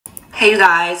Hey you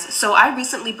guys, so I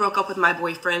recently broke up with my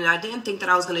boyfriend and I didn't think that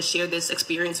I was going to share this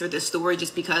experience or this story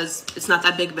just because it's not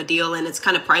that big of a deal and it's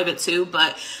kind of private too,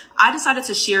 but I decided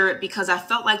to share it because I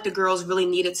felt like the girls really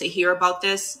needed to hear about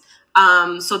this.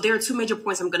 So there are two major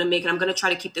points I'm going to make and I'm going to try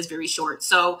to keep this very short.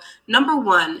 So number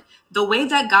one, the way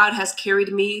that God has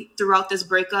carried me throughout this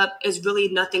breakup is really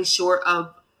nothing short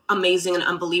of amazing and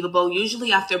unbelievable.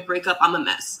 Usually after a breakup, I'm a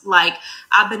mess. Like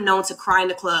I've been known to cry in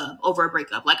the club over a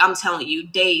breakup. Like I'm telling you,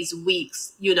 days,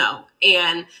 weeks,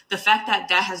 and the fact that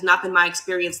that has not been my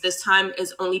experience this time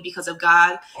is only because of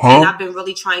God. And I've been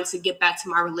really trying to get back to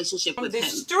my relationship with him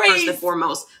first and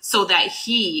foremost, so that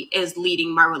he is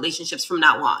leading my relationships from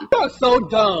now on. You are so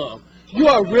dumb. You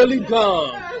are really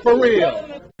dumb. For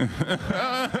real.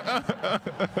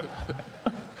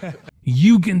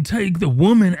 You can take the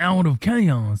woman out of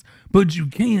chaos, but you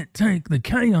can't take the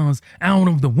chaos out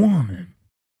of the woman.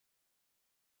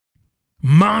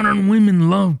 Modern women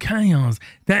love chaos.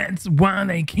 That's why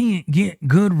they can't get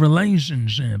good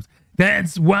relationships.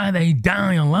 That's why they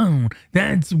die alone.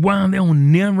 That's why they'll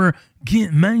never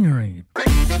get married.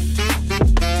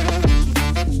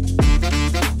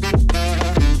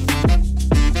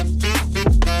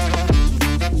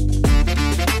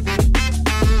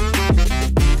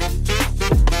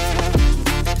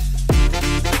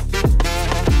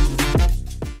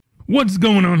 What's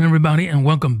going on, everybody, and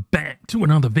welcome back to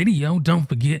another video. Don't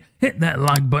forget, hit that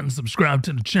like button, subscribe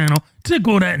to the channel,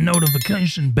 tickle that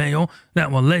notification bell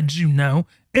that will let you know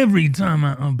every time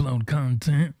I upload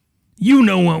content. You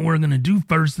know what we're going to do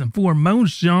first and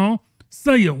foremost, y'all.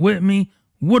 Say it with me.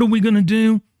 What are we going to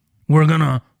do? We're going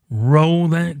to roll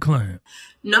that clip.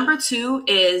 Number two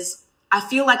is I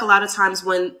feel like a lot of times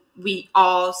when we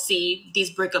all see these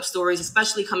breakup stories,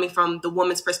 especially coming from the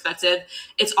woman's perspective,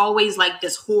 it's always like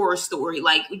this horror story,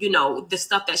 like, the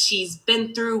stuff that she's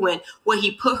been through and what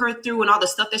he put her through and all the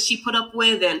stuff that she put up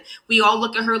with. And we all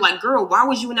look at her like, girl, why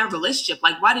was you in that relationship?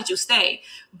 Like, why did you stay?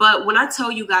 But when I tell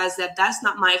you guys that that's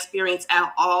not my experience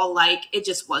at all, like, it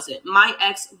just wasn't. My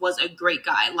ex was a great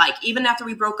guy. Like, even after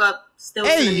we broke up, still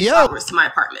sending me flowers to my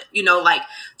apartment, like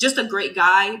just a great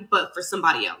guy, but for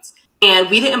somebody else.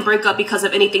 And we didn't break up because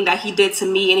of anything that he did to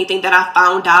me, anything that I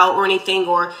found out or anything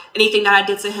that I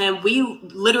did to him. We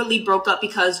literally broke up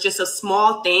because just of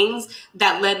small things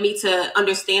that led me to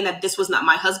understand that this was not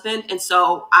my husband. And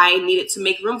so I needed to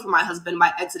make room for my husband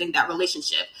by exiting that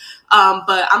relationship.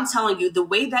 But I'm telling you, the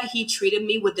way that he treated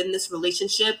me within this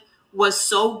relationship was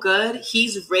so good.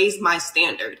 He's raised my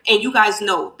standard. And you guys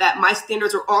know that my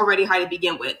standards are already high to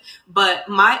begin with. But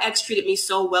my ex treated me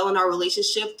so well in our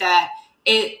relationship that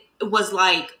it was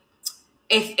like,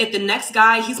 if the next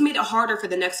guy, he's made it harder for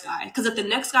the next guy. Because if the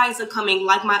next guy isn't coming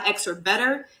like my ex or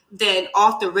better, then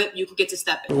off the rip, you can get to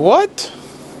step in. What?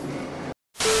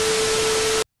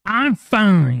 I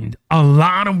find a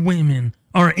lot of women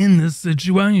are in this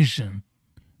situation.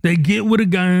 They get with a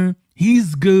guy,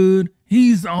 he's good,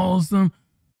 he's awesome,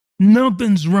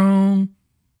 nothing's wrong,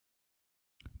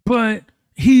 but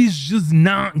he's just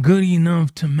not good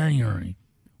enough to marry.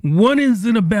 What is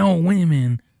it about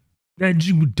women that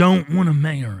you don't want to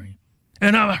marry?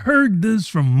 And I've heard this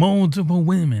from multiple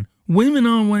women. Women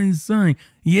always say,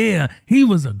 yeah, he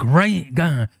was a great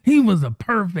guy. He was a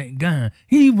perfect guy.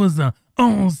 He was an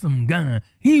awesome guy.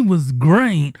 He was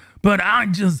great, but I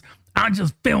just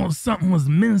felt something was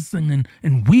missing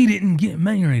and we didn't get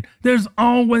married. There's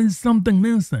always something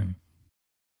missing.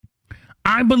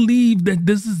 I believe that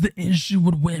this is the issue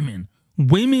with women.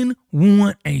 Women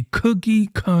want a cookie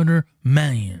cutter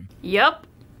man. Yep.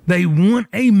 They want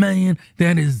a man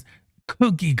that is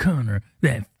cookie cutter,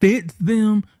 that fits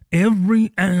them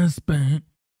every aspect.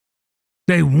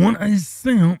 They want a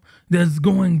simp that's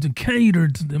going to cater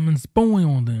to them and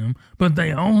spoil them, but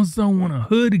they also want a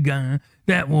hood guy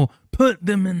that will put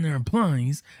them in their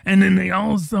place. And then they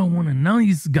also want a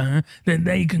nice guy that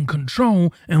they can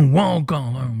control and walk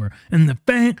all over. And the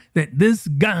fact that this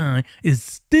guy is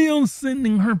still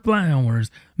sending her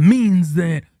flowers means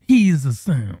that he is a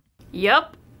simp.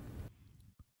 Yep.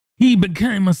 He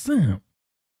became a simp.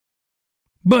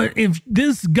 But if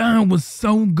this guy was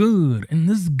so good and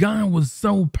this guy was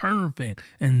so perfect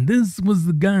and this was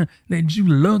the guy that you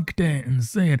looked at and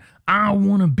said, I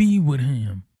want to be with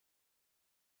him,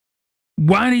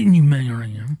 why didn't you marry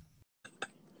him?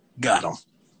 Got him.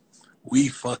 We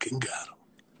fucking got him.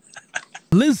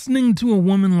 Listening to a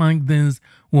woman like this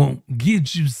will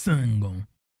get you single.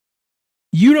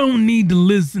 You don't need to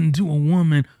listen to a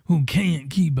woman who can't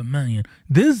keep a man.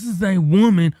 This is a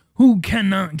woman who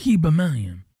cannot keep a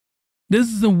man. This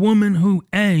is a woman who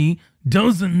A,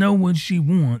 doesn't know what she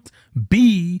wants,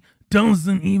 B,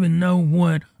 doesn't even know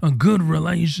what a good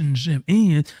relationship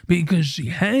is because she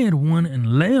had one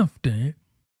and left it.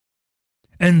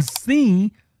 And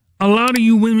C, a lot of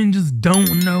you women just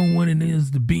don't know what it is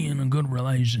to be in a good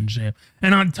relationship.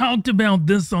 And I talked about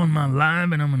this on my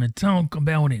live, and I'm going to talk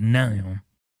about it now.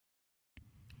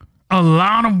 A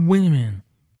lot of women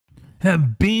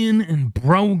have been in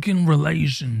broken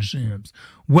relationships,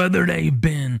 whether they've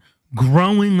been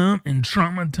growing up in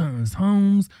traumatized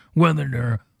homes,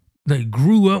 whether they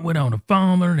grew up without a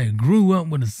father, they grew up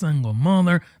with a single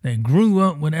mother, they grew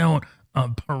up without a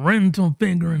parental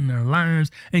figure in their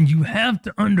lives. And you have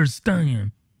to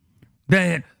understand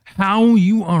that how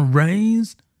you are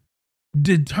raised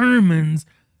determines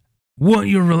what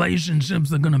your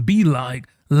relationships are going to be like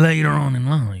later on in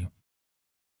life.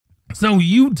 So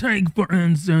you take, for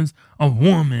instance, a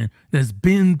woman that's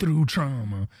been through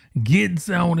trauma, gets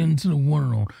out into the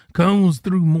world, goes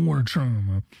through more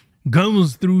trauma,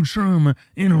 goes through trauma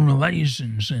in a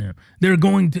relationship. They're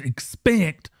going to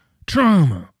expect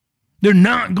trauma. They're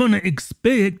not going to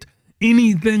expect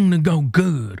anything to go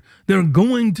good. They're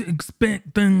going to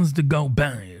expect things to go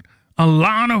bad. A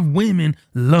lot of women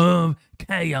love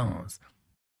chaos.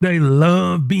 They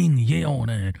love being yelled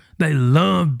at. They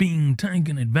love being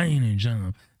taken advantage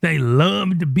of. They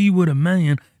love to be with a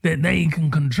man that they can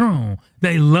control.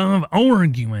 They love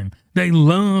arguing. They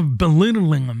love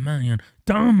belittling a man,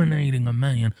 dominating a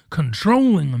man,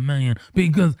 controlling a man,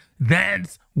 because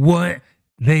that's what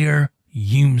they're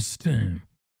used to.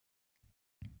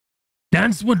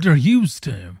 That's what they're used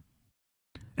to.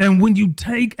 And when you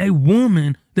take a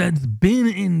woman that's been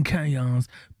in chaos,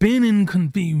 been in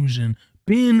confusion,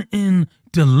 been in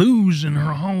delusion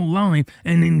her whole life,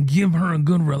 and then give her a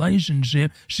good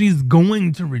relationship, she's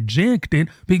going to reject it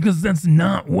because that's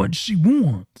not what she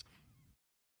wants.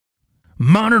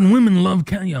 Modern women love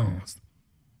chaos.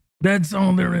 That's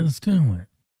all there is to it.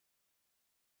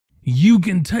 You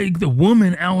can take the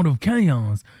woman out of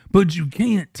chaos, but you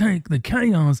can't take the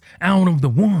chaos out of the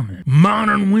woman.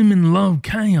 Modern women love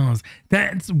chaos.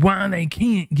 That's why they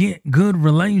can't get good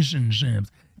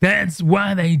relationships. That's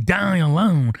why they die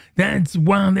alone. That's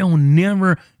why they'll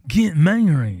never get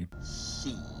married.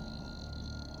 Shit.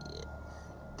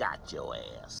 Got your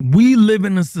ass. We live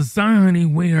in a society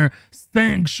where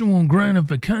sexual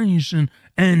gratification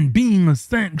and being a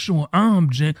sexual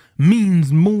object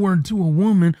means more to a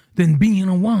woman than being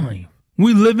a wife.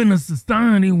 We live in a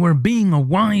society where being a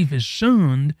wife is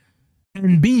shunned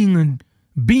and being an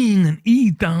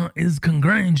ethot is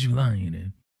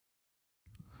congratulated.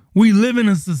 We live in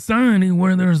a society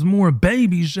where there's more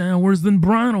baby showers than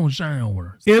bridal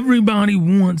showers. Everybody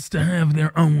wants to have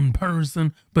their own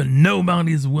person, but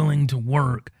nobody's willing to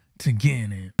work to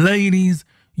get it. Ladies,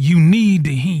 you need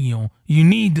to heal. You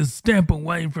need to step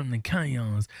away from the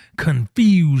chaos,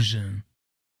 confusion.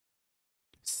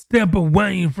 Step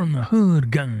away from the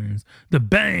hood guys, the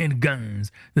bad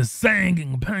guys, the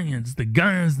sagging pants, the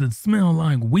guys that smell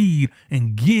like weed,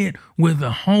 and get with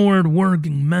a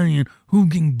hard-working man who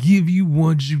can give you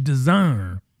what you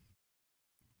desire.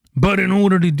 But in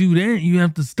order to do that, you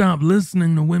have to stop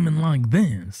listening to women like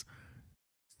this.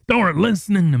 Start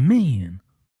listening to men.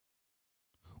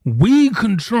 We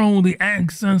control the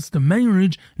access to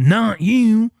marriage, not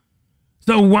you.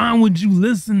 So why would you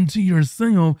listen to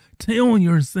yourself, tell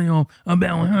yourself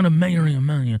about how to marry a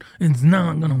man? It's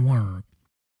not going to work.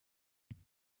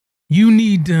 You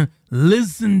need to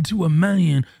listen to a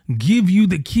man give you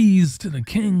the keys to the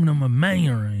kingdom of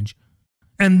marriage,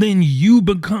 and then you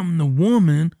become the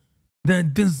woman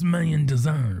that this man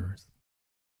desires.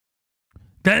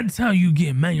 That's how you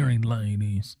get married,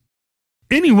 ladies.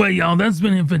 Anyway, y'all, that's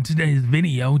been it for today's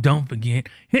video. Don't forget,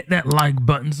 hit that like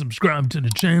button, subscribe to the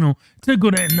channel,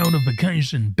 tickle that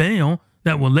notification bell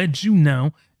that will let you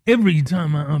know every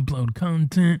time I upload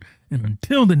content. And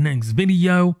until the next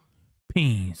video,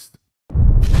 peace.